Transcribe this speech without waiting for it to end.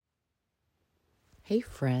Hey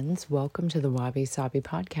friends, welcome to the Wabi Sabi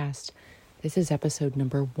podcast. This is episode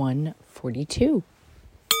number 142.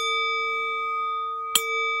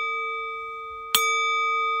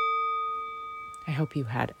 I hope you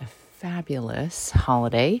had a fabulous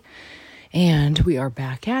holiday and we are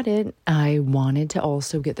back at it. I wanted to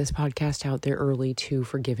also get this podcast out there early to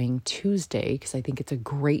Forgiving Tuesday because I think it's a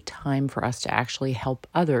great time for us to actually help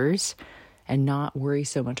others and not worry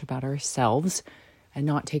so much about ourselves and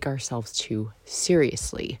not take ourselves too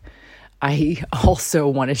seriously. I also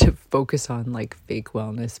wanted to focus on like fake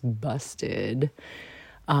wellness busted.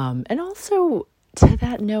 And also to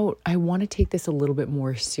that note, I want to take this a little bit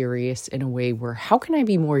more serious in a way where how can I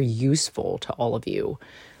be more useful to all of you?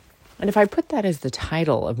 And if I put that as the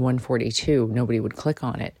title of 142, nobody would click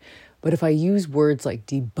on it. But if I use words like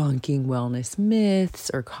debunking wellness myths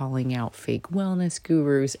or calling out fake wellness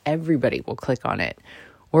gurus, everybody will click on it.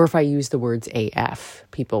 Or if I use the words AF,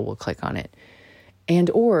 people will click on it. And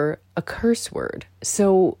or a curse word.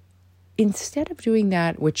 So instead of doing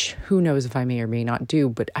that, which who knows if I may or may not do,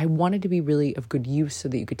 but I wanted to be really of good use so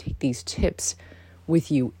that you could take these tips with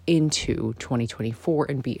you into 2024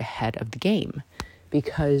 and be ahead of the game.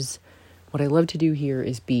 Because what I love to do here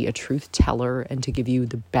is be a truth teller and to give you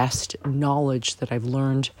the best knowledge that I've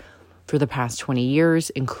learned for the past 20 years,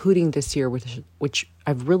 including this year, which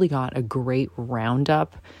I've really got a great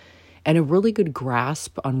roundup and a really good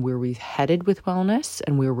grasp on where we've headed with wellness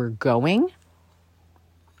and where we're going.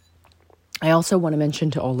 I also want to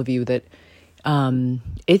mention to all of you that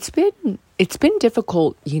it's been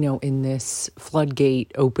difficult, in this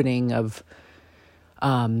floodgate opening of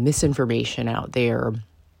misinformation out there.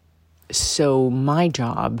 So my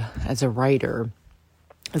job as a writer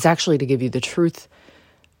is actually to give you the truth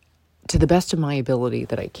to the best of my ability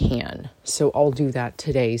that I can. So I'll do that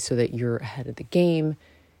today so that you're ahead of the game.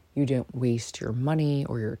 You don't waste your money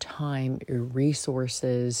or your time, your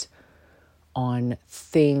resources on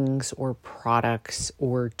things or products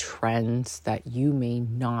or trends that you may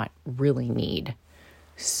not really need.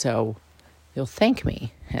 So you'll thank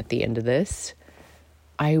me at the end of this.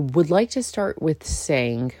 I would like to start with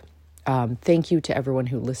saying thank you to everyone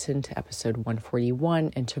who listened to episode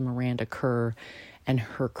 141 and to Miranda Kerr and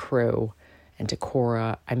her crew, and to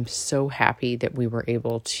Cora. I'm so happy that we were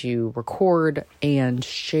able to record and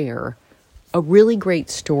share a really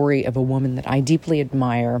great story of a woman that I deeply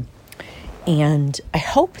admire. And I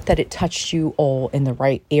hope that it touched you all in the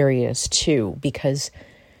right areas too, because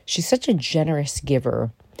she's such a generous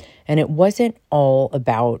giver. And it wasn't all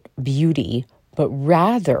about beauty, but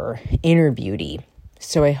rather inner beauty.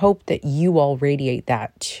 So I hope that you all radiate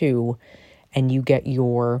that too, and you get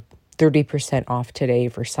your 30% off today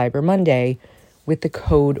for Cyber Monday with the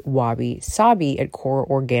code WABI-SABI at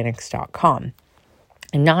coreorganics.com.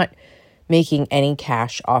 I'm not making any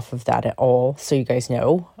cash off of that at all, so you guys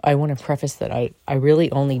know. I want to preface that I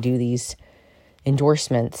really only do these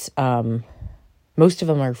endorsements. Most of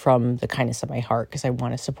them are from the kindness of my heart because I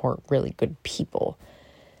want to support really good people.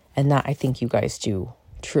 And that I think you guys do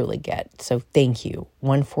truly get. So thank you.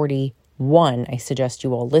 141, I suggest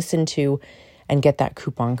you all listen to and get that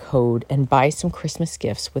coupon code and buy some Christmas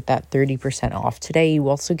gifts with that 30% off. Today, you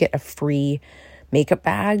also get a free makeup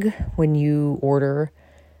bag when you order,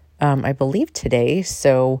 I believe today.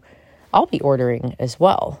 So I'll be ordering as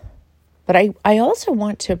well. But I also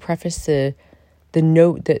want to preface the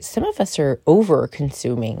note that some of us are over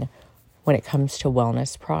consuming when it comes to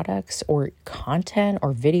wellness products or content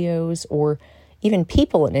or videos or even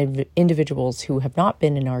people and individuals who have not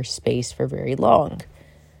been in our space for very long.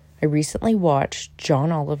 I recently watched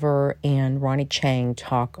John Oliver and Ronnie Chang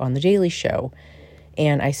talk on The Daily Show,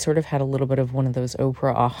 and I sort of had a little bit of one of those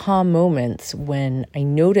Oprah aha moments when I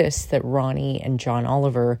noticed that Ronnie and John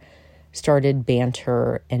Oliver started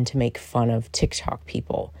banter and to make fun of TikTok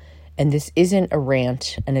people. And this isn't a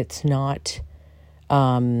rant, and it's not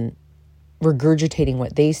regurgitating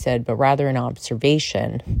what they said, but rather an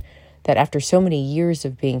observation that after so many years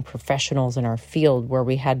of being professionals in our field where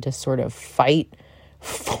we had to sort of fight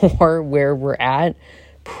for where we're at,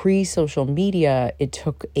 pre-social media, it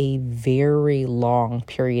took a very long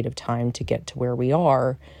period of time to get to where we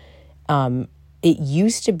are. It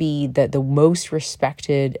used to be that the most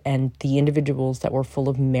respected and the individuals that were full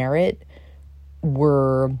of merit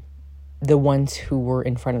were the ones who were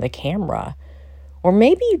in front of the camera. Or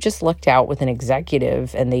maybe you just lucked out with an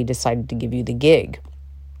executive and they decided to give you the gig.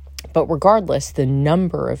 But regardless, the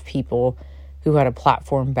number of people who had a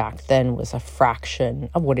platform back then was a fraction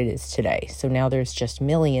of what it is today. So now there's just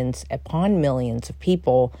millions upon millions of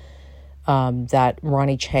people that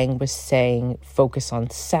Ronnie Chang was saying focus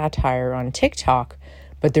on satire on TikTok,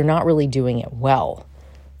 but they're not really doing it well.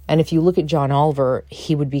 And if you look at John Oliver,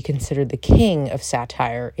 he would be considered the king of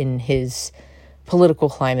satire in his political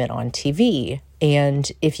climate on TV.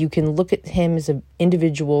 And if you can look at him as an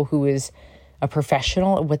individual who is a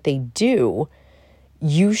professional at what they do,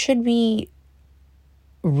 you should be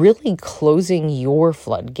really closing your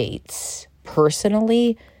floodgates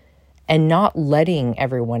personally and not letting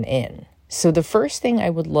everyone in. So the first thing I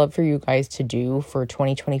would love for you guys to do for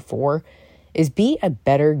 2024 is be a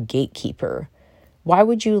better gatekeeper. Why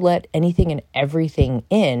would you let anything and everything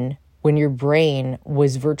in when your brain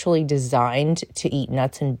was virtually designed to eat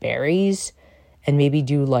nuts and berries and maybe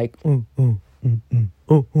do like,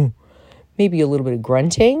 maybe a little bit of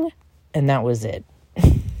grunting, and that was it.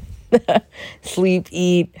 Sleep,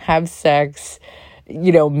 eat, have sex,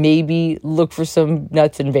 maybe look for some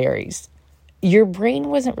nuts and berries. Your brain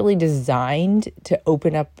wasn't really designed to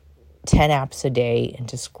open up 10 apps a day and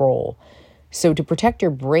to scroll. So to protect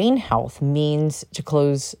your brain health means to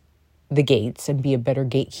close the gates and be a better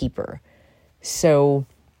gatekeeper. So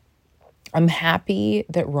I'm happy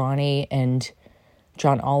that Ronnie and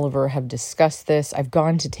John Oliver have discussed this. I've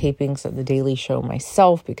gone to tapings at The Daily Show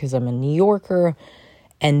myself because I'm a New Yorker,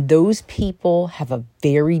 and those people have a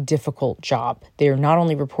very difficult job. They're not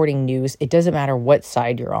only reporting news, it doesn't matter what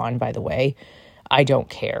side you're on, by the way. I don't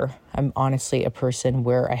care. I'm honestly a person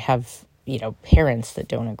where I have, parents that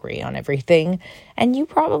don't agree on everything, and you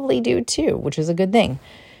probably do too, which is a good thing.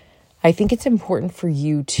 I think it's important for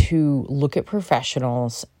you to look at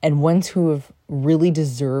professionals and ones who have really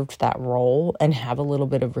deserved that role and have a little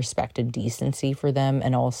bit of respect and decency for them,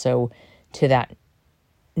 and also to that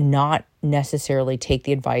not necessarily take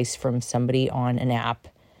the advice from somebody on an app,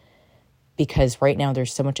 because right now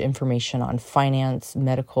there's so much information on finance,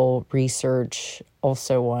 medical research,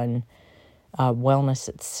 also on wellness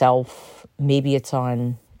itself. Maybe it's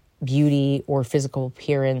on beauty or physical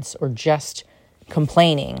appearance or just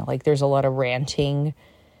complaining. Like there's a lot of ranting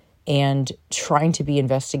and trying to be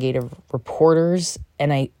investigative reporters.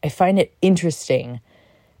 And I find it interesting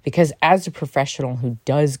because as a professional who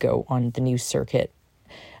does go on the news circuit,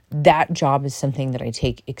 that job is something that I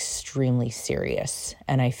take extremely serious.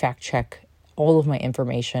 And I fact check all of my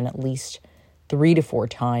information at least 3 to 4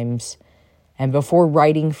 times. And before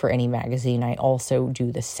writing for any magazine, I also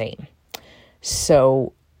do the same.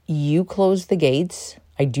 So you close the gates.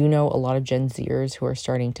 I do know a lot of Gen Zers who are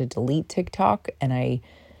starting to delete TikTok, and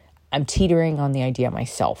I'm teetering on the idea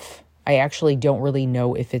myself. I actually don't really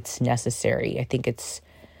know if it's necessary. I think it's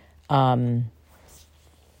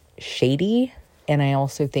shady, and I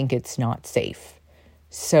also think it's not safe.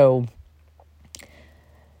 So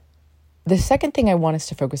the second thing I want us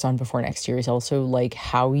to focus on before next year is also like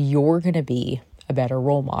how you're going to be a better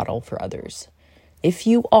role model for others. If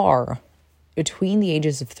you are between the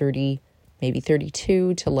ages of 30, maybe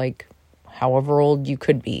 32 to like however old you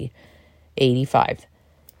could be, 85,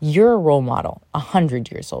 you're a role model.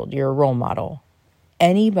 100 years old, you're a role model.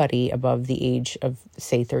 Anybody above the age of,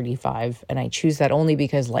 say, 35, and I choose that only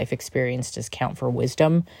because life experience does count for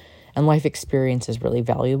wisdom, and life experience is really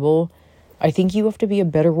valuable. I think you have to be a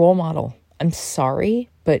better role model. I'm sorry,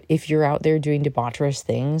 but if you're out there doing debaucherous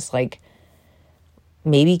things, like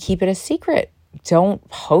maybe keep it a secret. Don't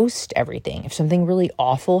post everything. If something really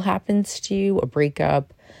awful happens to you, a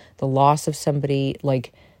breakup, the loss of somebody,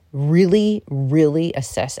 like really, really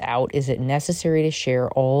assess out, is it necessary to share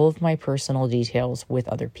all of my personal details with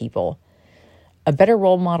other people? A better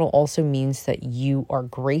role model also means that you are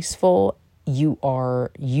graceful, you are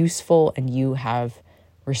useful, and you have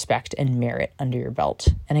respect and merit under your belt.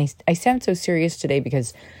 And I sound so serious today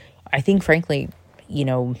because I think, frankly,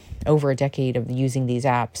 over a decade of using these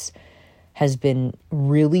apps has been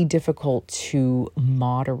really difficult to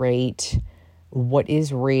moderate what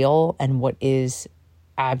is real and what is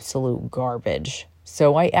absolute garbage.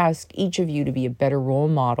 So I ask each of you to be a better role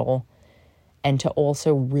model and to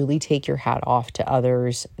also really take your hat off to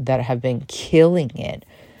others that have been killing it.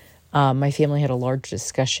 My family had a large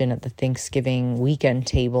discussion at the Thanksgiving weekend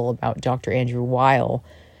table about Dr. Andrew Weil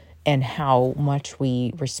and how much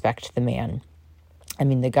we respect the man. I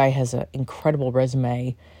mean, the guy has an incredible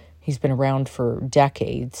resume. He's been around for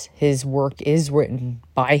decades. His work is written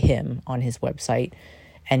by him on his website,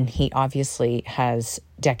 and he obviously has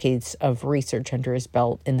decades of research under his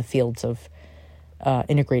belt in the fields of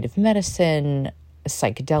integrative medicine,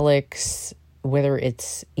 psychedelics, whether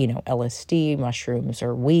it's, LSD, mushrooms,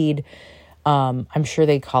 or weed. I'm sure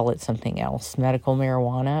they call it something else, medical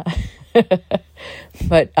marijuana.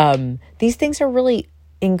 But these things are really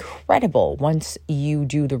incredible once you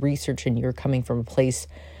do the research and you're coming from a place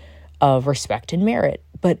of respect and merit.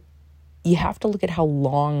 But you have to look at how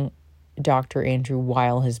long Dr. Andrew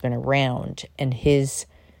Weil has been around and his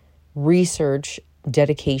research,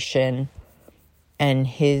 dedication, and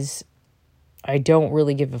his I don't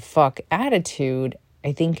really give a fuck attitude,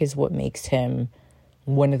 I think is what makes him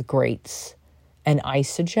one of the greats. And I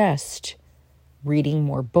suggest reading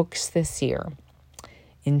more books this year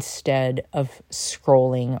instead of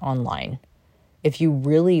scrolling online. If you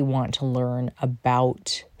really want to learn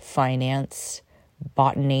about finance,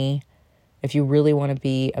 botany, if you really want to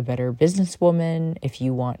be a better businesswoman, if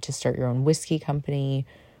you want to start your own whiskey company,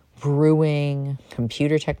 brewing,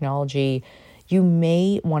 computer technology, you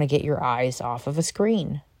may want to get your eyes off of a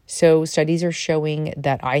screen. So studies are showing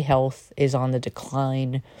that eye health is on the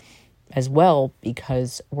decline as well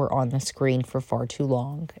because we're on the screen for far too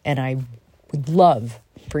long. And I would love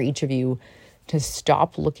for each of you to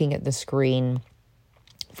stop looking at the screen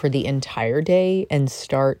for the entire day and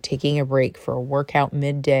start taking a break for a workout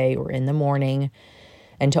midday or in the morning.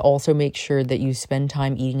 And to also make sure that you spend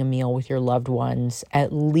time eating a meal with your loved ones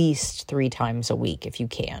at least 3 times a week if you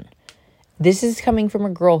can. This is coming from a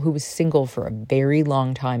girl who was single for a very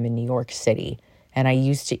long time in New York City. And I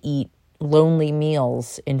used to eat lonely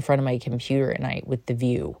meals in front of my computer at night with the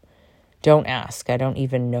view. Don't ask. I don't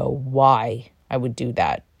even know why I would do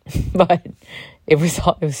that. But it was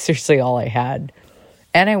seriously all I had.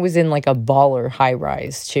 And I was in like a baller high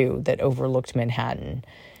rise too that overlooked Manhattan.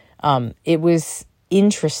 It was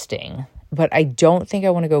interesting, but I don't think I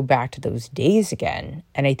want to go back to those days again.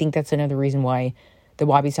 And I think that's another reason why the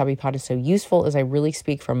Wabi Sabi Pod is so useful, is I really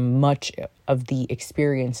speak from much of the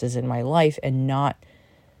experiences in my life and not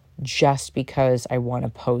just because I want to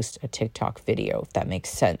post a TikTok video, if that makes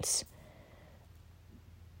sense.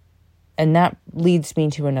 And that leads me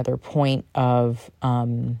to another point of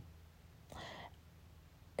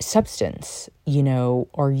substance. You know,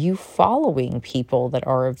 are you following people that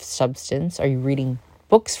are of substance? Are you reading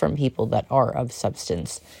books from people that are of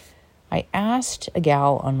substance? I asked a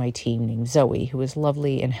gal on my team named Zoe, who was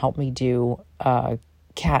lovely and helped me do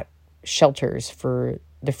cat shelters for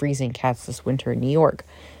the freezing cats this winter in New York.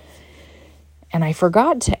 And I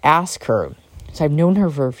forgot to ask her, so I've known her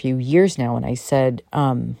for a few years now, and I said,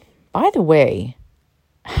 by the way,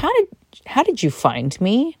 how did you find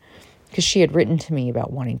me? Because she had written to me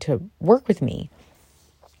about wanting to work with me.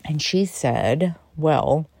 And she said,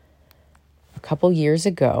 well, a couple years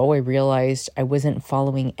ago, I realized I wasn't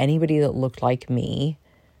following anybody that looked like me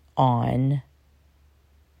on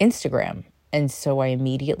Instagram. And so I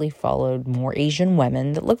immediately followed more Asian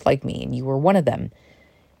women that looked like me, and you were one of them.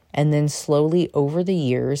 And then slowly over the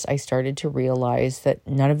years, I started to realize that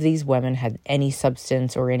none of these women had any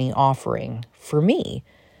substance or any offering for me.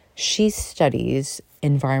 She studies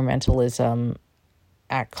environmentalism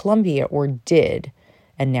at Columbia, or did,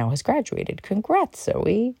 and now has graduated. Congrats,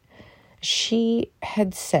 Zoe. She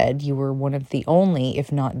had said you were one of the only,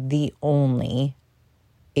 if not the only,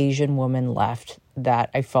 Asian woman left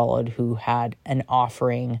that I followed who had an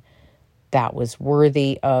offering that was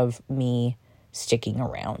worthy of me sticking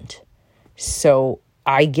around. So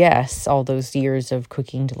I guess all those years of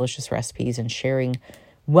cooking delicious recipes and sharing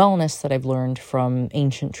wellness that I've learned from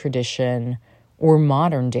ancient tradition or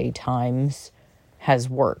modern day times has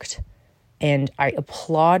worked. And I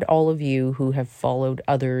applaud all of you who have followed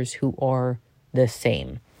others who are the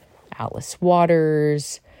same. Alice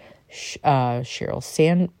Waters, Sheryl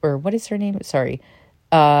Sand, or what is her name? Sorry.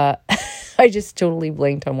 I just totally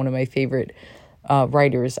blanked on one of my favorite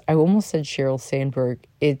writers. I almost said Sheryl Sandberg.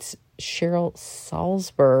 It's Sheryl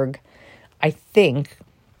Salzberg. I think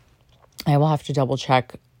I will have to double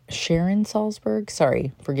check. Sharon Salzberg?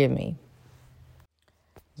 Sorry, forgive me.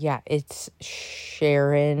 Yeah, it's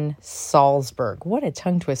Sharon Salzberg. What a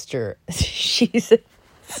tongue twister. She's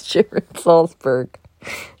Sharon Salzberg.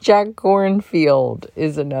 Jack Cornfield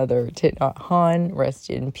is another. Thich Nhat Hanh, rest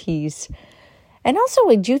in peace. And also,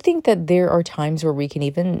 I do think that there are times where we can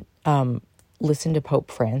even listen to Pope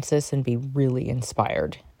Francis and be really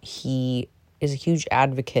inspired. He is a huge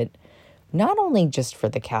advocate, not only just for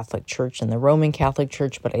the Catholic Church and the Roman Catholic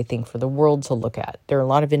Church, but I think for the world to look at. There are a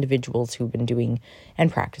lot of individuals who've been doing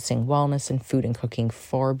and practicing wellness and food and cooking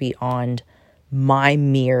far beyond my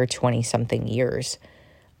mere 20-something years.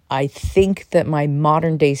 I think that my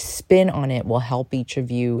modern day spin on it will help each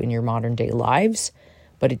of you in your modern day lives,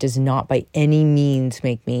 but it does not by any means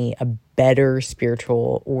make me a better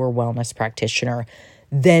spiritual or wellness practitioner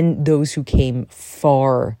than those who came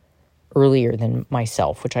far earlier than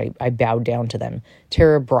myself, which I bowed down to them.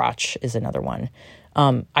 Tara Brach is another one.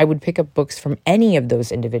 I would pick up books from any of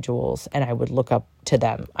those individuals and I would look up to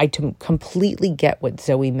them. I completely get what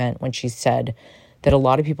Zoe meant when she said that a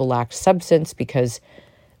lot of people lacked substance because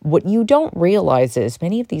What you don't realize is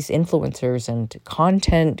many of these influencers and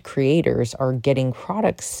content creators are getting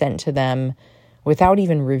products sent to them without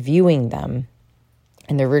even reviewing them,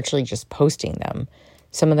 and they're virtually just posting them.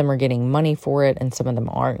 Some of them are getting money for it and some of them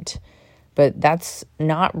aren't. But that's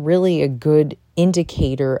not really a good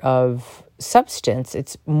indicator of substance.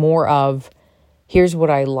 It's more of, here's what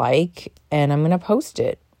I like and I'm going to post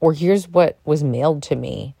it. Or here's what was mailed to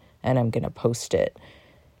me and I'm going to post it.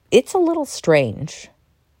 It's a little strange.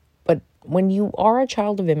 But when you are a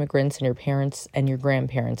child of immigrants and your parents and your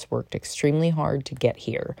grandparents worked extremely hard to get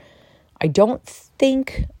here, I don't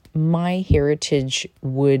think my heritage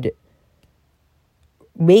would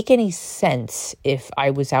make any sense if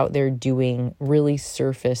I was out there doing really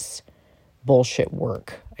surface bullshit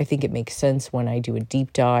work. I think it makes sense when I do a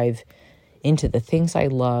deep dive into the things I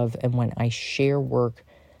love and when I share work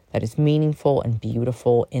that is meaningful and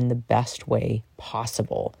beautiful in the best way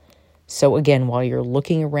possible. So again, while you're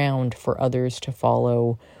looking around for others to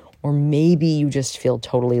follow, or maybe you just feel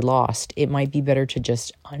totally lost, it might be better to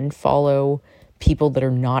just unfollow people that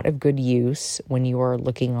are not of good use when you are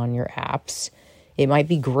looking on your apps. It might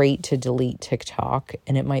be great to delete TikTok,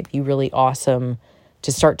 and it might be really awesome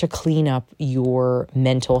to start to clean up your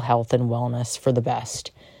mental health and wellness for the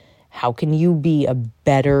best. How can you be a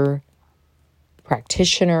better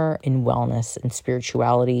practitioner in wellness and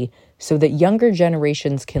spirituality so that younger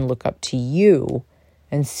generations can look up to you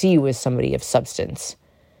and see you as somebody of substance?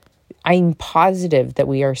 I'm positive that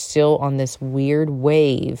we are still on this weird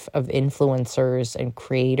wave of influencers and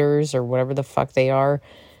creators or whatever the fuck they are.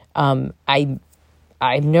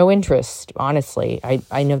 I have no interest, honestly.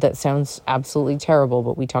 I know that sounds absolutely terrible,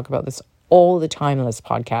 but we talk about this all the time on this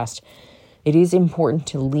podcast. It is important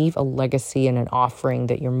to leave a legacy and an offering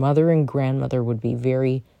that your mother and grandmother would be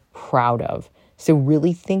very proud of. So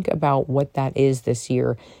really think about what that is this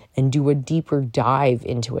year and do a deeper dive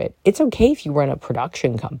into it. It's okay if you run a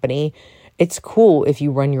production company. It's cool if you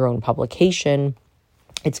run your own publication.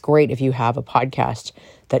 It's great if you have a podcast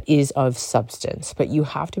that is of substance, but you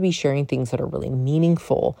have to be sharing things that are really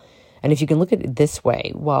meaningful. And if you can look at it this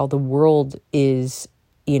way, while the world is,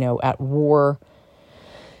 at war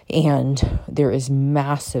and there is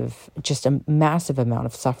just a massive amount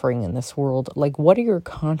of suffering in this world, like, what are your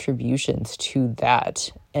contributions to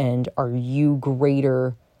that? And are you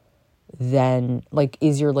greater than,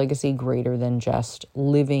 is your legacy greater than just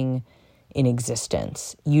living in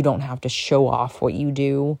existence? You don't have to show off what you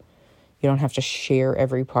do. You don't have to share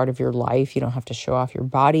every part of your life. You don't have to show off your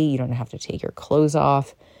body. You don't have to take your clothes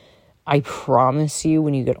off. I promise you,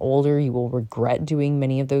 when you get older, you will regret doing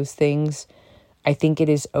many of those things. I think it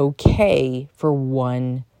is okay for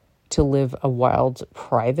one to live a wild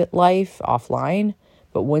private life offline,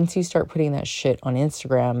 but once you start putting that shit on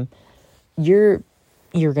Instagram, you're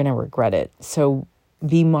going to regret it. So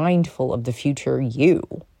be mindful of the future you,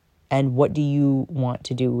 and what do you want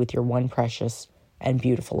to do with your one precious and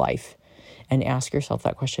beautiful life? And ask yourself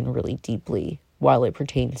that question really deeply while it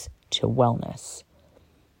pertains to wellness.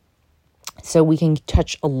 So we can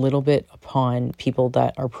touch a little bit upon people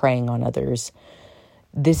that are preying on others.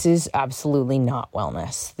 This is absolutely not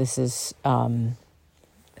wellness. This is,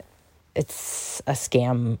 it's a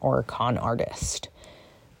scam or a con artist.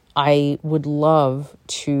 I would love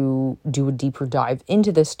to do a deeper dive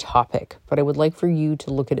into this topic, but I would like for you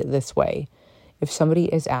to look at it this way. If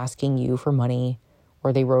somebody is asking you for money,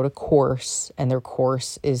 or they wrote a course and their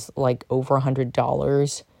course is like over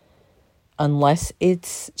 $100, unless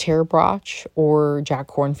it's Tara Brach or Jack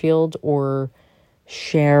Kornfield or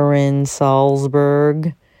Sharon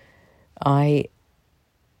Salzberg, I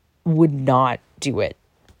would not do it.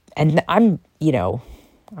 And I'm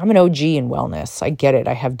an OG in wellness. I get it.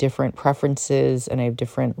 I have different preferences and I have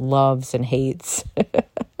different loves and hates.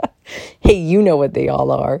 Hey, you know what they all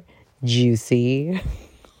are. Juicy.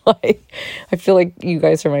 I feel like you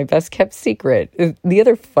guys are my best kept secret. The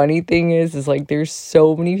other funny thing is there's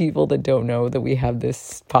so many people that don't know that we have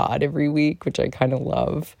this pod every week, which I kind of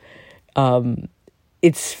love.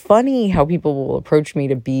 It's funny how people will approach me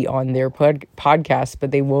to be on their podcast, but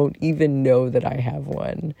they won't even know that I have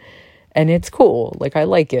one. And it's cool. I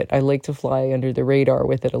like it. I like to fly under the radar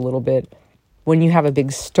with it a little bit. When you have a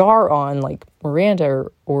big star on, like Miranda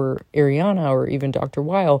or Ariana or even Dr.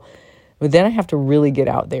 Weil, but then I have to really get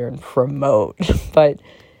out there and promote. But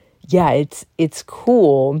yeah, it's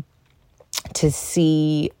cool to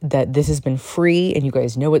see that this has been free and you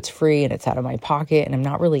guys know it's free and it's out of my pocket and I'm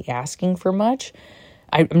not really asking for much.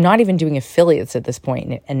 I'm not even doing affiliates at this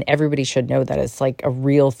point, and everybody should know that it's a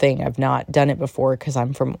real thing. I've not done it before because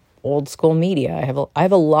I'm from old school media. I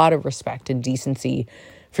have a lot of respect and decency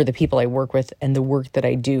for the people I work with and the work that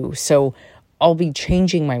I do. So I'll be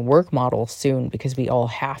changing my work model soon because we all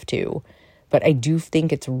have to. But I do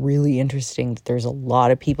think it's really interesting that there's a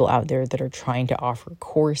lot of people out there that are trying to offer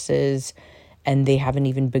courses and they haven't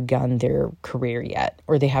even begun their career yet,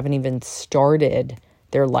 or they haven't even started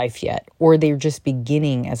their life yet, or they're just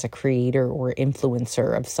beginning as a creator or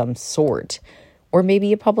influencer of some sort, or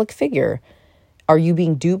maybe a public figure. Are you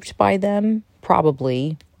being duped by them?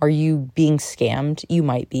 Probably. Are you being scammed? You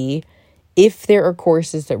might be. If there are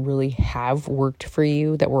courses that really have worked for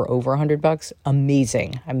you that were over $100,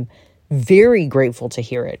 amazing. I'm very grateful to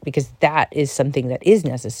hear it because that is something that is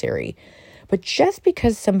necessary. But just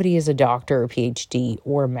because somebody is a doctor or PhD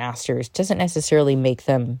or master's doesn't necessarily make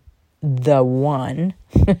them the one.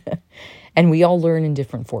 And we all learn in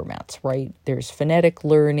different formats, right? There's phonetic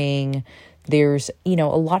learning. There's, a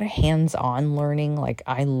lot of hands-on learning. Like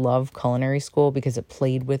I love culinary school because it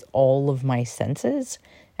played with all of my senses.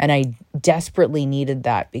 And I desperately needed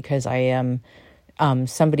that because I am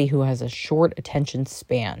somebody who has a short attention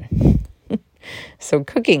span. So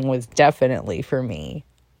cooking was definitely for me.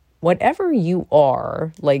 Whatever you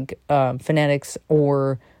are, like phonetics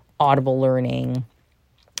or audible learning,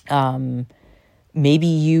 maybe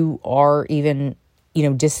you are even,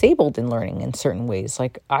 disabled in learning in certain ways.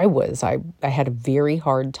 Like I was. I had a very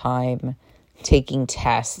hard time taking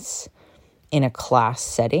tests in a class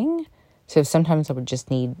setting. So sometimes I would just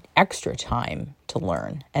need extra time to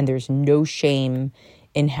learn. And there's no shame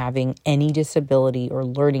in having any disability or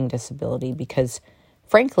learning disability because,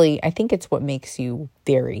 frankly, I think it's what makes you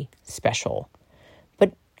very special.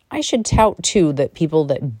 But I should tout, too, that people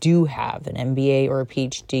that do have an MBA or a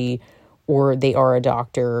PhD, or they are a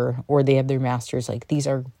doctor, or they have their master's, like these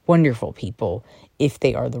are wonderful people if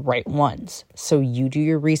they are the right ones. So you do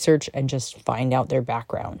your research and just find out their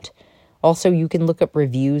background. Also, you can look up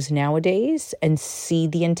reviews nowadays and see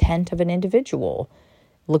the intent of an individual.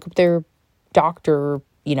 Look up their doctor,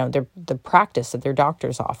 the practice at their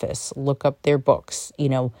doctor's office. Look up their books.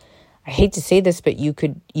 I hate to say this, but you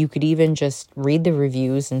could even just read the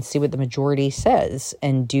reviews and see what the majority says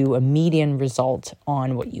and do a median result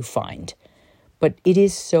on what you find. But it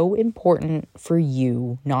is so important for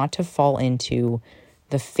you not to fall into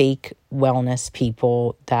the fake wellness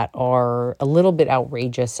people that are a little bit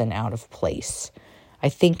outrageous and out of place. I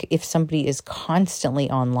think if somebody is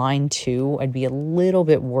constantly online too, I'd be a little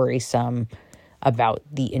bit worrisome about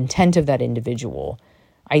the intent of that individual.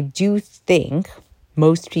 I do think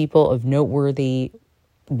most people of noteworthy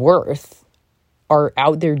worth are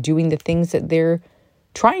out there doing the things that they're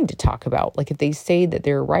trying to talk about. Like if they say that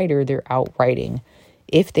they're a writer, they're out writing.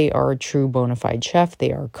 If they are a true bona fide chef,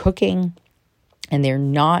 they are cooking, and they're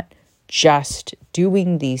not just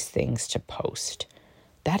doing these things to post.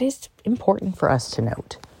 That is important for us to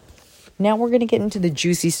note. Now we're going to get into the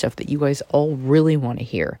juicy stuff that you guys all really want to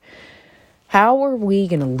hear. How are we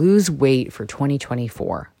going to lose weight for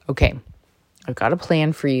 2024? Okay, I've got a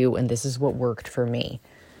plan for you, and this is what worked for me.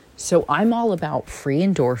 So I'm all about free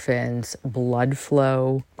endorphins, blood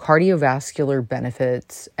flow, cardiovascular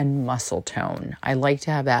benefits, and muscle tone. I like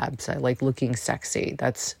to have abs. I like looking sexy.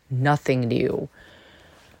 That's nothing new.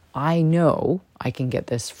 I know I can get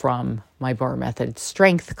this from my Bar Method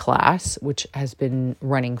strength class, which has been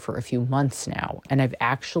running for a few months now. And I've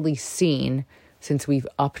actually seen, since we've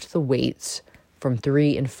upped the weights from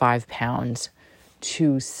 3 and 5 pounds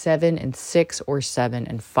to 7 and 6 or 7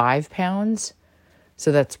 and 5 pounds.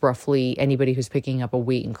 So that's roughly anybody who's picking up a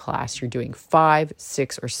weight in class, you're doing 5,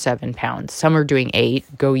 6, or 7 pounds. Some are doing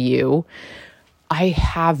 8, go you. I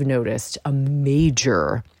have noticed a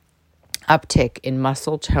major uptick in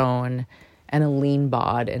muscle tone and a lean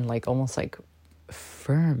bod and almost like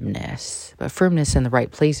firmness, but firmness in the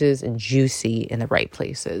right places and juicy in the right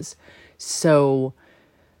places. So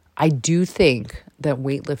I do think that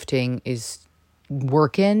weightlifting is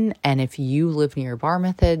working. And if you live near Bar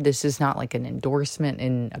Method, this is not like an endorsement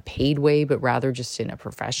in a paid way, but rather just in a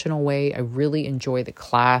professional way. I really enjoy the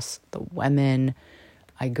class, the women.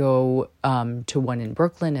 I go to one in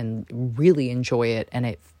Brooklyn and really enjoy it. And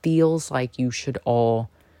it feels like you should all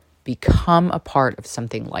become a part of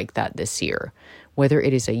something like that this year. Whether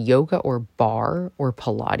it is a yoga or bar or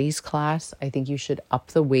Pilates class, I think you should up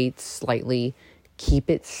the weights slightly.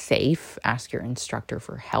 Keep it safe. Ask your instructor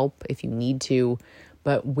for help if you need to.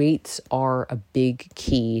 But weights are a big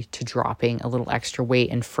key to dropping a little extra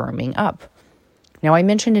weight and firming up. Now, I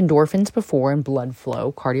mentioned endorphins before and blood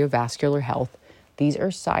flow, cardiovascular health. These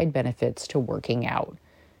are side benefits to working out.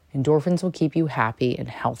 Endorphins will keep you happy and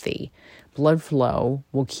healthy. Blood flow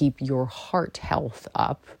will keep your heart health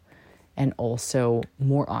up. And also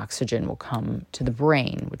more oxygen will come to the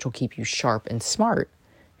brain, which will keep you sharp and smart.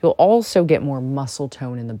 You'll also get more muscle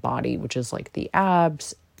tone in the body, which is like the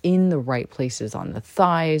abs in the right places on the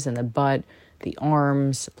thighs and the butt, the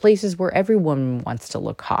arms, places where every woman wants to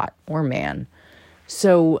look hot, or man.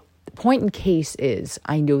 So the point in case is,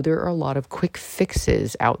 I know there are a lot of quick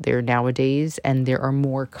fixes out there nowadays, and there are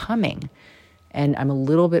more coming. And I'm a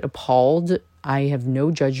little bit appalled. I have no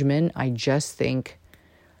judgment. I just think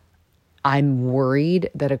I'm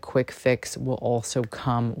worried that a quick fix will also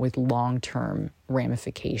come with long-term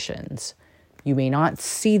ramifications. You may not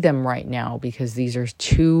see them right now because these are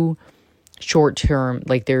too short-term,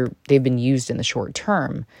 like they've been used in the short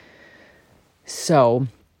term. So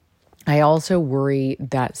I also worry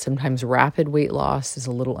that sometimes rapid weight loss is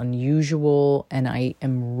a little unusual, and I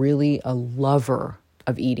am really a lover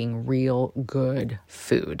of eating real good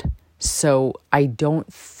food. So I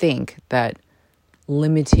don't think that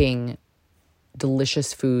limiting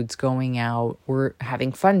delicious foods, going out, or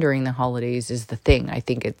having fun during the holidays is the thing. I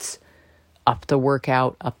think it's up the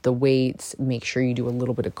workout, up the weights, make sure you do a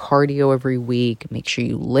little bit of cardio every week, make sure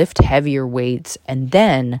you lift heavier weights, and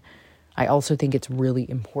then I also think it's really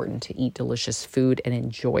important to eat delicious food and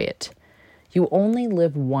enjoy it. You only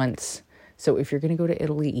live once, so if you're going to go to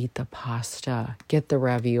Italy, eat the pasta, get the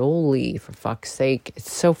ravioli, for fuck's sake,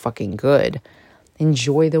 it's so fucking good.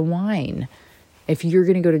 Enjoy the wine. If you're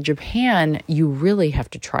going to go to Japan, you really have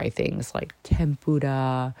to try things like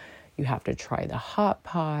tempura. You have to try the hot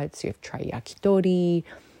pots. You have to try yakitori.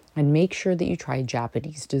 And make sure that you try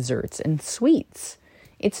Japanese desserts and sweets.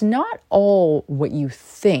 It's not all what you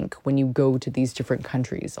think when you go to these different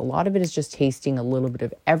countries. A lot of it is just tasting a little bit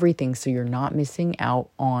of everything, so you're not missing out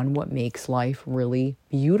on what makes life really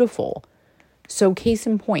beautiful. So case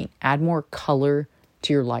in point, add more color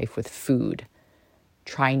to your life with food.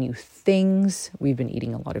 Try new things. We've been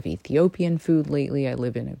eating a lot of Ethiopian food lately. I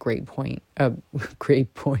live in a great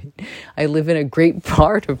I live in a great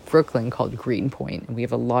part of Brooklyn called Greenpoint, and we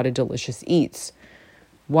have a lot of delicious eats.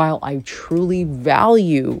 While I truly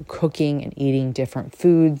value cooking and eating different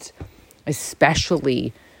foods,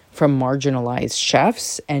 especially from marginalized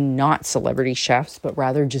chefs and not celebrity chefs, but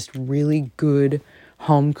rather just really good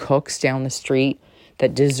home cooks down the street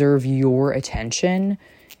that deserve your attention,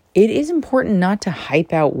 it is important not to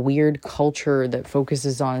hype out weird culture that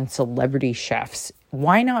focuses on celebrity chefs.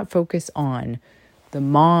 Why not focus on the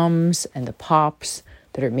moms and the pops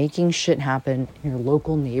that are making shit happen in your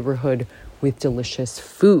local neighborhood with delicious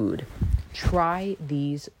food? Try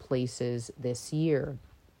these places this year.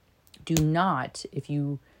 Do not, if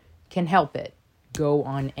you can help it, go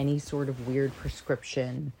on any sort of weird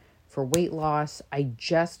prescription for weight loss. I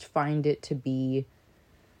just find it to be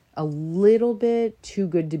a little bit too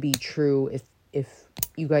good to be true, if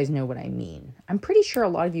you guys know what I mean. I'm pretty sure a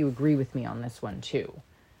lot of you agree with me on this one too.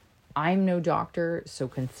 I'm no doctor, so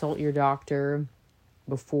consult your doctor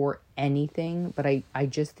before anything, but I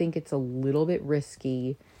just think it's a little bit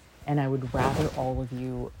risky, and I would rather all of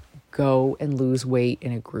you go and lose weight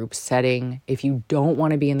in a group setting. If you don't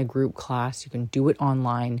want to be in the group class, you can do it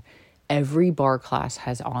online. Every bar class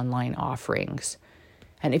has online offerings.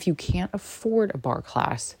 And if you can't afford a bar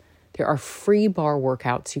class, there are free bar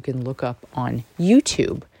workouts you can look up on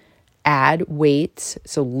YouTube. Add weights,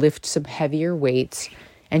 so lift some heavier weights,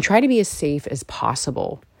 and try to be as safe as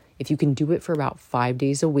possible. If you can do it for about 5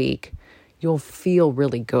 days a week, you'll feel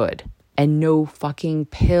really good. And no fucking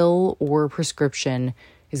pill or prescription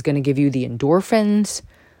is going to give you the endorphins,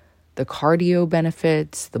 the cardio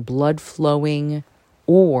benefits, the blood flowing,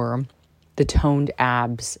 or the toned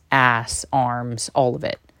abs, ass, arms, all of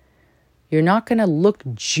it. You're not going to look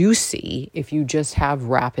juicy if you just have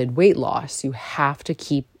rapid weight loss. You have to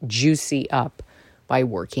keep juicy up by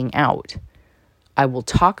working out. I will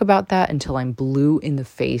talk about that until I'm blue in the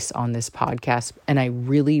face on this podcast, and I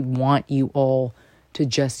really want you all to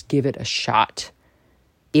just give it a shot.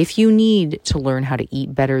 If you need to learn how to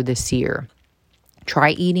eat better this year,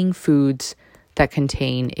 try eating foods that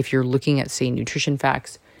contain, if you're looking at, say, nutrition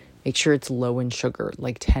facts, make sure it's low in sugar,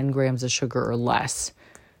 like 10 grams of sugar or less.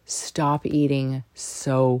 Stop eating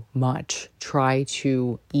so much. Try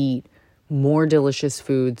to eat more delicious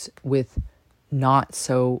foods with not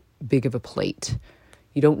so big of a plate.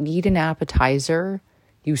 You don't need an appetizer.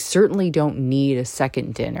 You certainly don't need a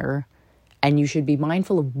second dinner. And you should be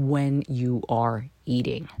mindful of when you are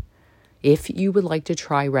eating. If you would like to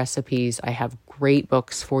try recipes, I have great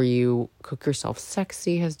books for you. Cook Yourself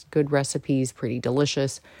Sexy has good recipes, pretty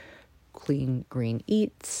delicious. Clean Green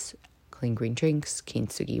Eats, Clean Green Drinks,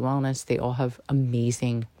 Kintsugi Wellness, they all have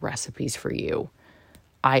amazing recipes for you.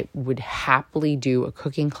 I would happily do a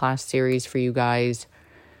cooking class series for you guys.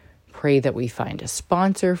 Pray that we find a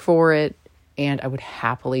sponsor for it. And I would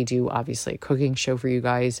happily do, obviously, a cooking show for you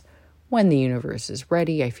guys when the universe is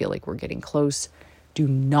ready. I feel like we're getting close. Do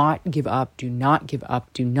not give up. Do not give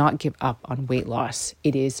up. Do not give up on weight loss.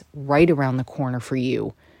 It is right around the corner for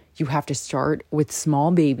you. You have to start with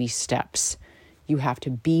small baby steps. You have to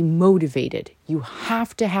be motivated. You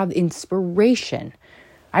have to have inspiration.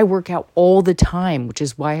 I work out all the time, which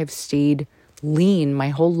is why I've stayed lean my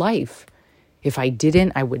whole life. If I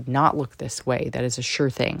didn't, I would not look this way. That is a sure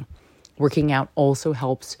thing. Working out also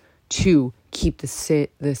helps to keep the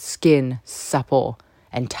skin supple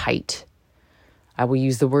and tight. I will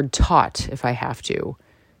use the word taut if I have to.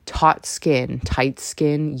 Taut skin, tight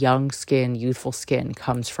skin, young skin, youthful skin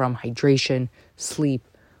comes from hydration, sleep,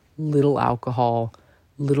 little alcohol,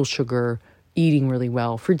 little sugar, eating really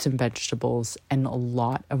well, fruits and vegetables, and a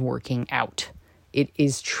lot of working out. It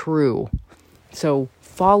is true. So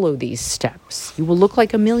follow these steps. You will look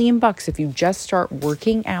like $1,000,000 if you just start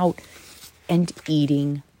working out and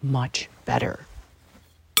eating much better.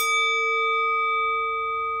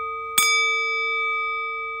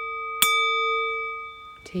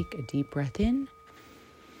 Take a deep breath in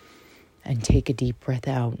and take a deep breath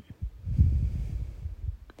out.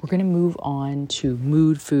 We're going to move on to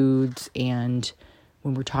mood foods, and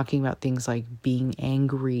when we're talking about things like being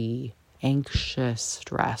angry, anxious,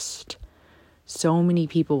 stressed, so many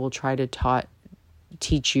people will try to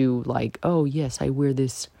teach you like, oh yes, I wear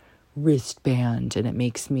this wristband and it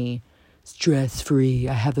makes me stress-free.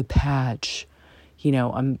 I have a patch.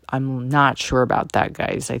 I'm not sure about that,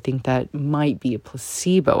 guys. I think that might be a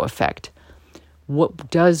placebo effect. What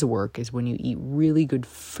does work is when you eat really good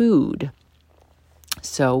food.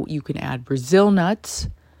 So you can add Brazil nuts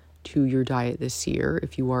to your diet this year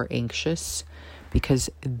if you are anxious, because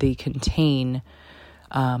they contain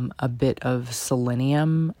a bit of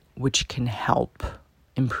selenium, which can help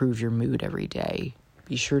improve your mood every day.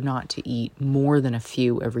 Be sure not to eat more than a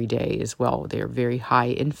few every day as well. They are very high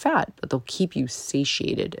in fat, but they'll keep you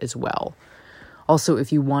satiated as well. Also,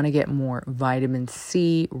 if you want to get more vitamin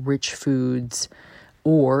C rich foods,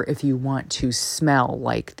 or if you want to smell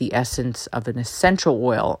like the essence of an essential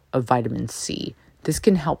oil of vitamin C, this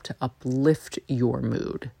can help to uplift your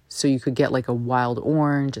mood. So you could get like a wild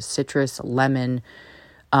orange, a citrus, a lemon,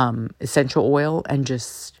 essential oil, and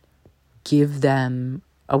just give them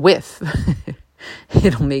a whiff.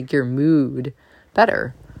 It'll make your mood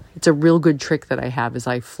better. It's a real good trick that I have is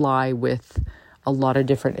I fly with a lot of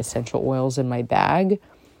different essential oils in my bag.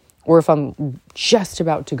 Or if I'm just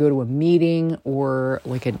about to go to a meeting or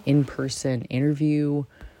like an in-person interview,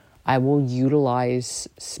 I will utilize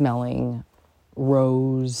smelling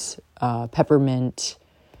rose, peppermint,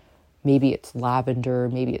 maybe it's lavender,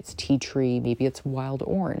 maybe it's tea tree, maybe it's wild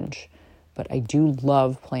orange. But I do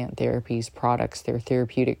love Plant Therapy's products. They're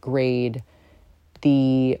therapeutic grade.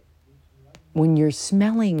 When you're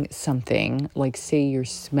smelling something, like say you're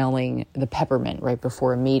smelling the peppermint right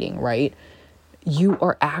before a meeting, right? You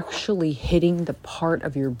are actually hitting the part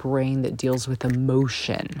of your brain that deals with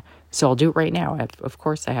emotion. So I'll do it right now. Of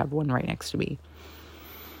course, I have one right next to me.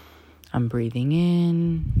 I'm breathing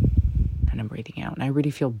in and I'm breathing out. And I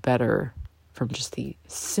really feel better from just the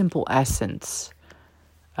simple essence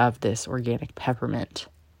of this organic peppermint.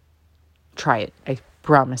 Try it. I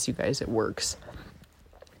promise you guys it works.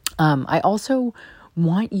 I also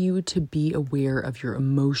want you to be aware of your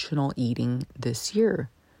emotional eating this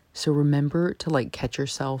year. So remember to catch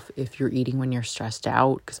yourself if you're eating when you're stressed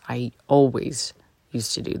out, because I always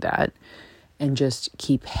used to do that, and just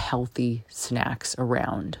keep healthy snacks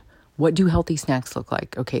around. What do healthy snacks look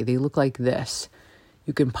like? Okay, they look like this.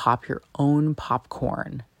 You can pop your own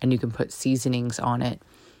popcorn and you can put seasonings on it,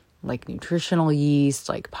 like nutritional yeast,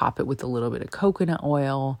 pop it with a little bit of coconut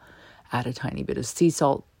oil, add a tiny bit of sea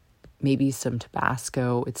salt, maybe some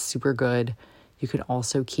Tabasco. It's super good. You can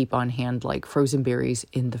also keep on hand frozen berries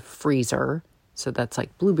in the freezer. So that's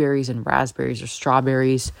blueberries and raspberries or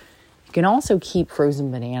strawberries. You can also keep frozen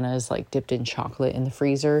bananas dipped in chocolate in the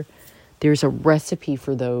freezer. There's a recipe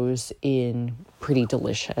for those in Pretty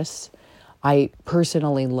Delicious. I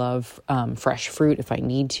personally love fresh fruit if I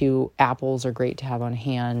need to. Apples are great to have on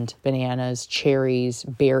hand. Bananas, cherries,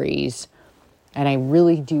 berries. And I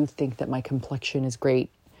really do think that my complexion is great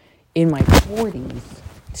in my 40s,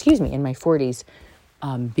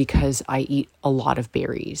 because I eat a lot of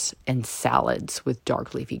berries and salads with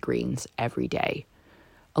dark leafy greens every day.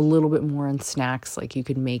 A little bit more on snacks, you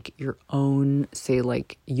could make your own, say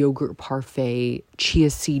yogurt parfait, chia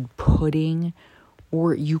seed pudding,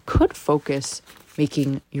 or you could focus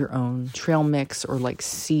making your own trail mix or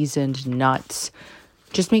seasoned nuts.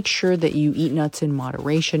 Just make sure that you eat nuts in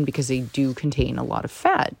moderation because they do contain a lot of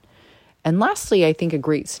fat. And lastly, I think a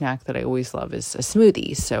great snack that I always love is a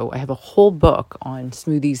smoothie. So I have a whole book on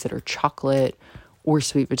smoothies that are chocolate or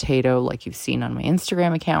sweet potato, like you've seen on my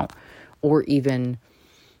Instagram account, or even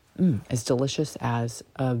as delicious as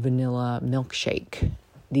a vanilla milkshake.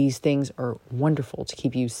 These things are wonderful to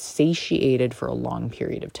keep you satiated for a long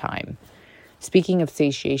period of time. Speaking of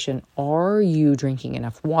satiation, are you drinking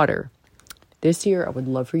enough water? This year, I would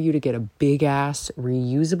love for you to get a big ass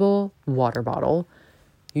reusable water bottle.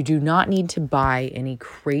 You do not need to buy any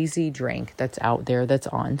crazy drink that's out there that's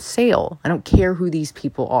on sale. I don't care who these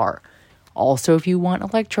people are. Also, if you want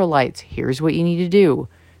electrolytes, here's what you need to do.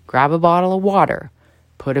 Grab a bottle of water,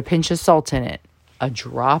 put a pinch of salt in it, a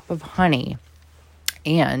drop of honey,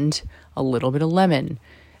 and a little bit of lemon.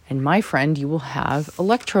 And my friend, you will have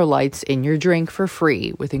electrolytes in your drink for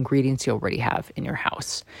free with ingredients you already have in your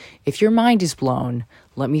house. If your mind is blown,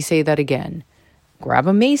 let me say that again. Grab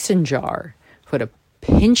a mason jar, put a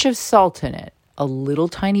pinch of salt in it, a little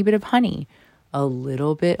tiny bit of honey, a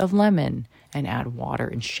little bit of lemon, and add water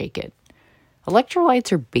and shake it.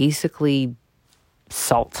 Electrolytes are basically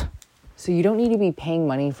salt. So you don't need to be paying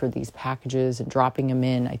money for these packages and dropping them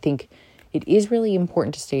in. I think it is really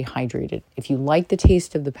important to stay hydrated. If you like the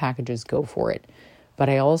taste of the packages, go for it. But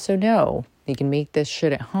I also know you can make this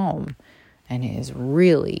shit at home, and it is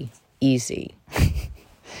really easy.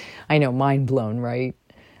 I know, mind blown, right?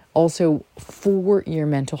 Also, for your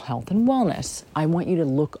mental health and wellness, I want you to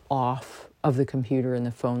look off of the computer and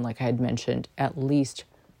the phone, like I had mentioned, at least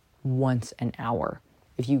once an hour.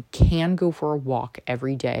 If you can go for a walk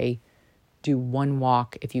every day, do one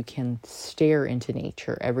walk. If you can stare into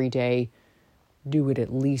nature every day, do it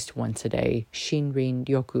at least once a day. Shinrin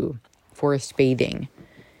ryoku, forest bathing.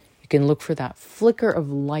 You can look for that flicker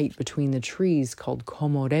of light between the trees called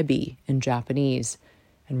komorebi in Japanese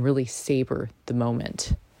and really savor the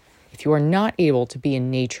moment. If you are not able to be in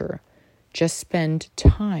nature, just spend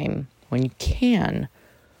time when you can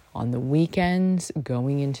on the weekends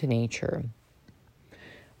going into nature.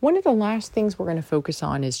 One of the last things we're going to focus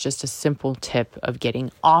on is just a simple tip of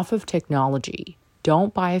getting off of technology.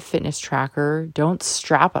 Don't buy a fitness tracker. Don't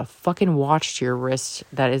strap a fucking watch to your wrist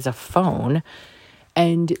that is a phone.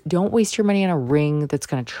 And don't waste your money on a ring that's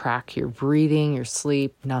going to track your breathing, your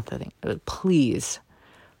sleep, nothing. Please.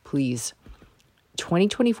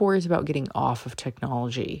 2024 is about getting off of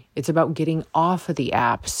technology. It's about getting off of the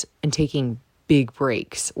apps and taking big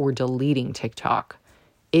breaks or deleting TikTok.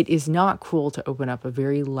 It is not cool to open up a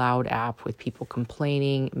very loud app with people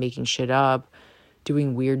complaining, making shit up,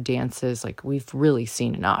 doing weird dances. Like, we've really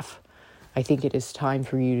seen enough. I think it is time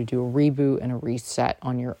for you to do a reboot and a reset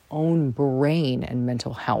on your own brain and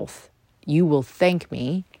mental health. You will thank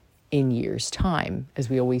me in years' time. As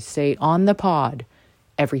we always say on the pod,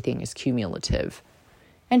 everything is cumulative.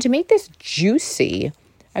 And to make this juicy,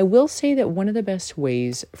 I will say that one of the best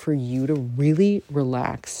ways for you to really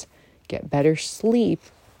relax, get better sleep,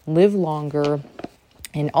 live longer,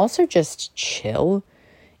 and also just chill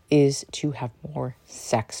is to have more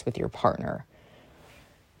sex with your partner.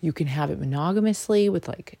 You can have it monogamously with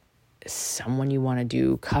like someone you want to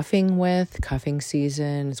do cuffing with. Cuffing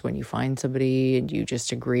season is when you find somebody and you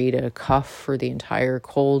just agree to cuff for the entire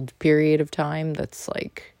cold period of time. That's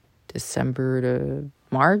like December to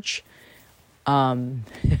March.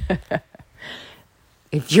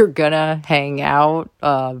 If you're gonna hang out,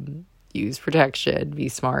 use protection, be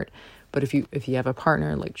smart. But if you have a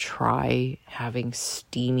partner, like, try having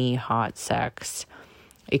steamy hot sex.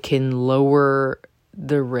 It can lower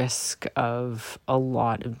the risk of a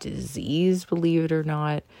lot of disease, believe it or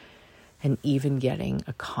not, and even getting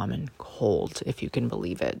a common cold, if you can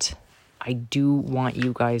believe it. I do want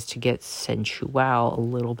you guys to get sensual a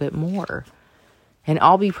little bit more. And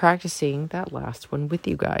I'll be practicing that last one with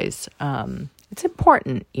you guys. It's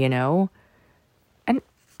important, you know? And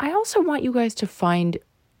I also want you guys to find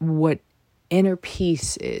what inner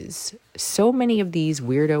peace is. So many of these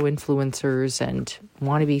weirdo influencers and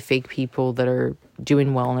wannabe fake people that are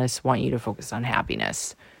doing wellness want you to focus on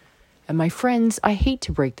happiness. And my friends, I hate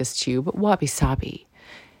to break this to you, but wabi-sabi,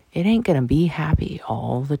 it ain't gonna be happy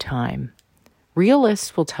all the time.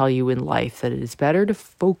 Realists will tell you in life that it is better to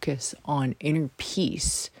focus on inner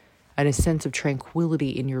peace and a sense of tranquility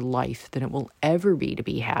in your life than it will ever be to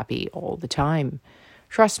be happy all the time.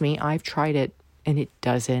 Trust me, I've tried it and it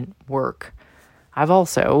doesn't work. I've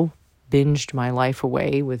also binged my life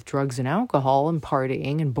away with drugs and alcohol and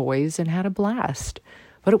partying and boys and had a blast.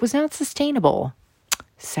 But it was not sustainable.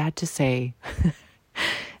 Sad to say.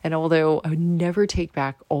 And although I would never take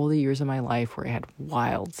back all the years of my life where I had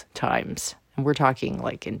wild times, and we're talking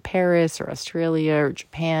like in Paris or Australia or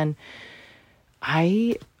Japan,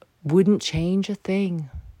 I wouldn't change a thing.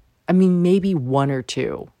 I mean, maybe one or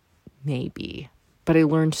two, maybe. But I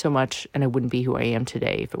learned so much, and I wouldn't be who I am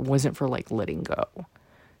today if it wasn't for like letting go.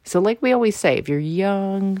 So like we always say, if you're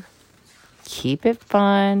young, keep it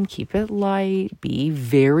fun, keep it light, be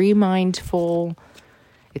very mindful.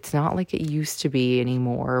 It's not like it used to be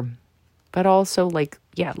anymore. But also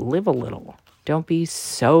live a little. Don't be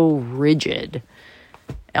so rigid.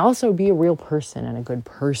 Also be a real person and a good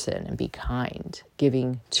person and be kind.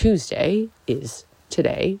 Giving Tuesday is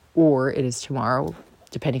today or it is tomorrow,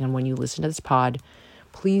 depending on when you listen to this pod.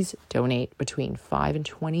 Please donate between $5 and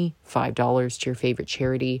 $25 to your favorite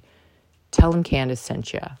charity. Tell them Candace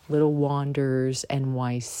sent you. Little Wanders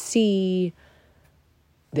NYC,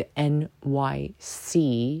 the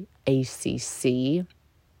NYC ACC,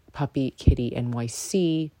 Puppy Kitty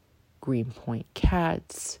NYC, Greenpoint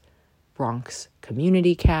Cats, Bronx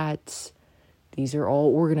Community Cats. These are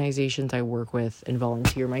all organizations I work with and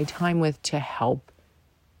volunteer my time with to help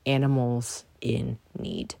animals in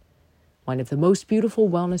need. One of the most beautiful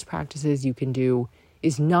wellness practices you can do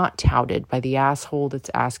is not touted by the asshole that's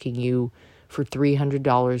asking you for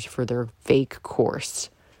 $300 for their fake course.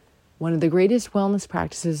 One of the greatest wellness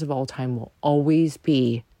practices of all time will always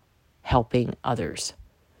be helping others.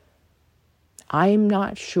 I'm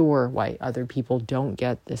not sure why other people don't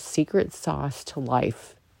get the secret sauce to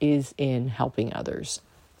life is in helping others.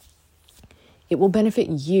 It will benefit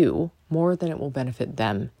you more than it will benefit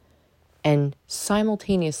them. And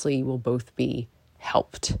simultaneously, you will both be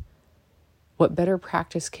helped. What better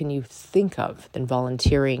practice can you think of than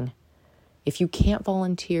volunteering? If you can't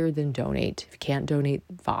volunteer, then donate. If you can't donate,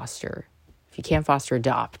 foster. If you can't foster,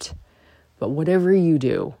 adopt. But whatever you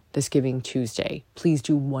do this Giving Tuesday, please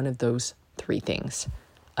do one of those three things: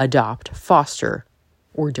 adopt, foster,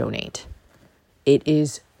 or donate. It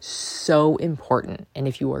is so important. And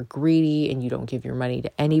if you are greedy and you don't give your money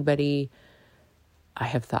to anybody, I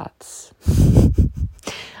have thoughts.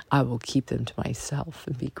 I will keep them to myself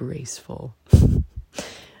and be graceful.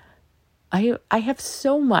 I have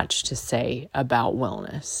so much to say about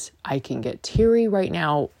wellness. I can get teary right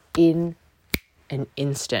now in an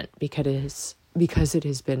instant because it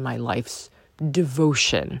has been my life's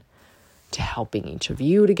devotion to helping each of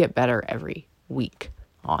you to get better every week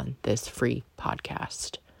on this free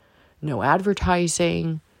podcast. No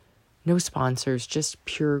advertising, no sponsors, just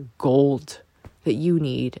pure gold that you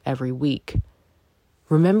need every week.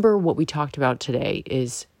 Remember what we talked about today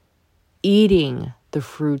is eating the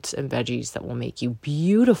fruits and veggies that will make you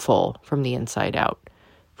beautiful from the inside out.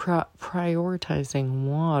 Prioritizing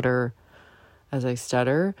water, as I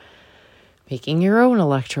stutter, making your own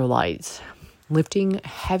electrolytes, lifting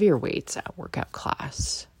heavier weights at workout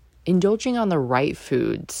class, indulging on the right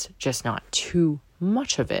foods, just not too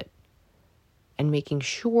much of it, and making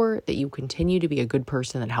sure that you continue to be a good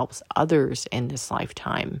person that helps others in this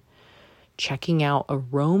lifetime, checking out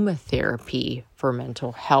aromatherapy for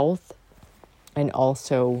mental health, and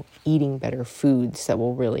also eating better foods that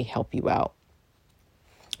will really help you out.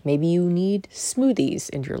 Maybe you need smoothies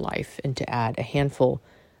in your life and to add a handful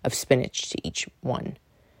of spinach to each one.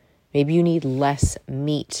 Maybe you need less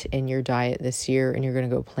meat in your diet this year and you're going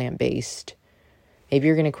to go plant-based. Maybe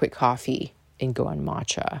you're going to quit coffee and go on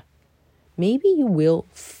matcha. Maybe you will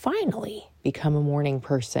finally become a morning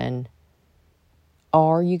person.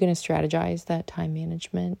 Are you going to strategize that time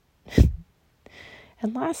management?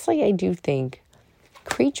 And lastly, I do think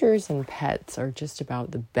creatures and pets are just about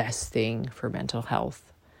the best thing for mental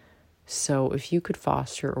health. So if you could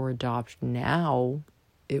foster or adopt now,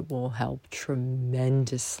 it will help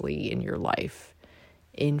tremendously in your life.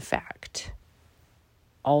 In fact,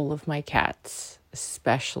 all of my cats,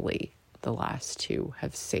 especially the last two,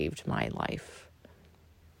 have saved my life.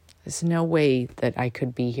 There's no way that I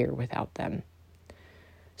could be here without them.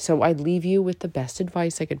 So I leave you with the best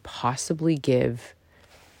advice I could possibly give.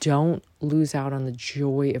 Don't lose out on the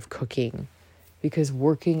joy of cooking because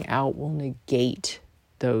working out will negate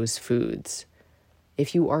those foods.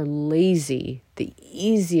 If you are lazy, the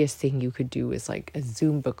easiest thing you could do is like a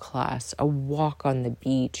Zumba class, a walk on the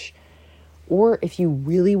beach. Or if you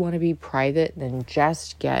really want to be private, then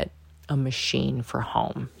just get a machine for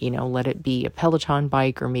home. Let it be a Peloton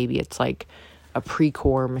bike or maybe it's like a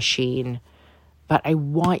Precor machine. But I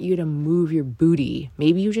want you to move your booty.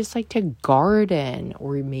 Maybe you just like to garden,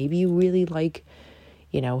 or maybe you really like,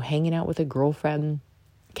 hanging out with a girlfriend,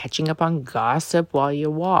 catching up on gossip while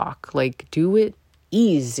you walk. Like, do it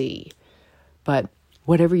easy. But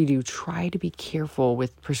whatever you do, try to be careful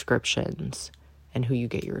with prescriptions and who you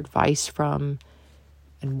get your advice from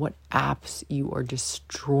and what apps you are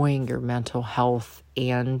destroying your mental health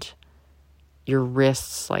and your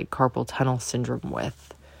wrists like carpal tunnel syndrome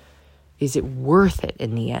with. Is it worth it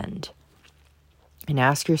in the end? And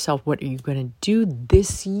ask yourself, what are you going to do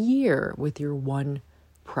this year with your one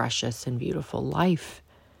precious and beautiful life?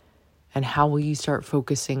 And how will you start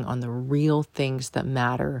focusing on the real things that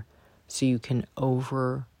matter so you can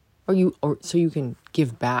so you can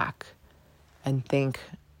give back and think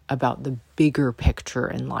about the bigger picture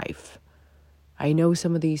in life? I know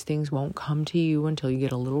some of these things won't come to you until you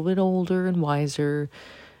get a little bit older and wiser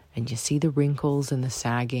and you see the wrinkles and the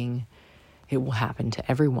sagging. It will happen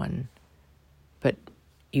to everyone. But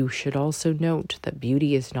you should also note that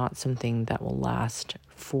beauty is not something that will last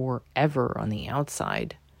forever on the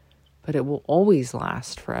outside, but it will always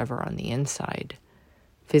last forever on the inside.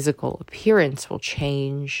 Physical appearance will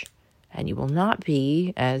change, and you will not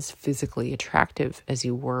be as physically attractive as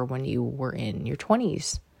you were when you were in your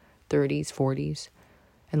 20s, 30s, 40s.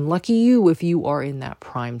 And lucky you if you are in that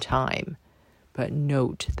prime time. But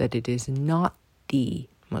note that it is not the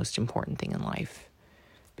most important thing in life.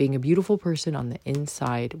 Being a beautiful person on the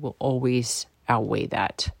inside will always outweigh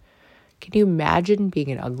that. Can you imagine being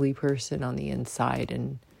an ugly person on the inside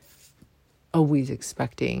and always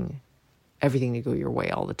expecting everything to go your way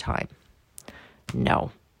all the time?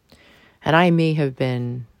 No. And I may have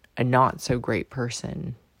been a not so great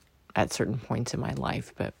person at certain points in my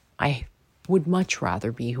life, but I would much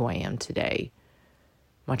rather be who I am today.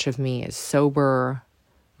 Much of me is sober,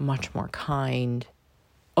 much more kind,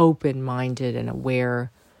 open-minded and aware,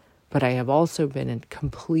 but I have also been a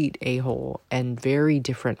complete a-hole and very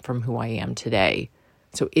different from who I am today.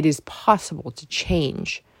 So it is possible to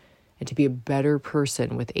change and to be a better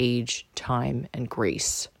person with age, time, and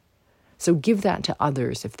grace. So give that to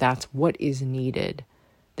others if that's what is needed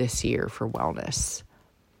this year for wellness.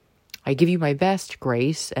 I give you my best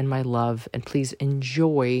grace and my love, and please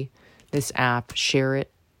enjoy this app,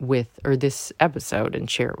 this episode and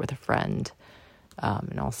share it with a friend.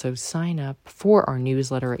 And also sign up for our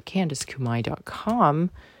newsletter at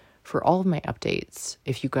CandiceKumai.com for all of my updates.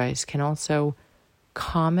 If you guys can also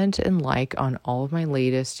comment and like on all of my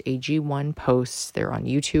latest AG1 posts. They're on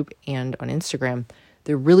YouTube and on Instagram.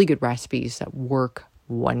 They're really good recipes that work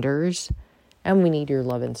wonders, and we need your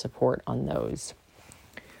love and support on those.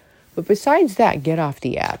 But besides that, get off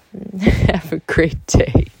the app. Have a great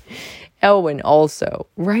day. Oh, and also,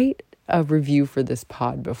 write a review for this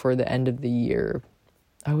pod before the end of the year.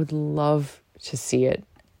 I would love to see it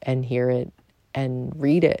and hear it and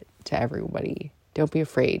read it to everybody. Don't be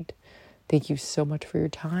afraid. Thank you so much for your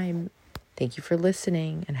time. Thank you for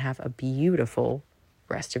listening, and have a beautiful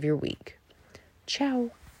rest of your week.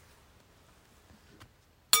 Ciao.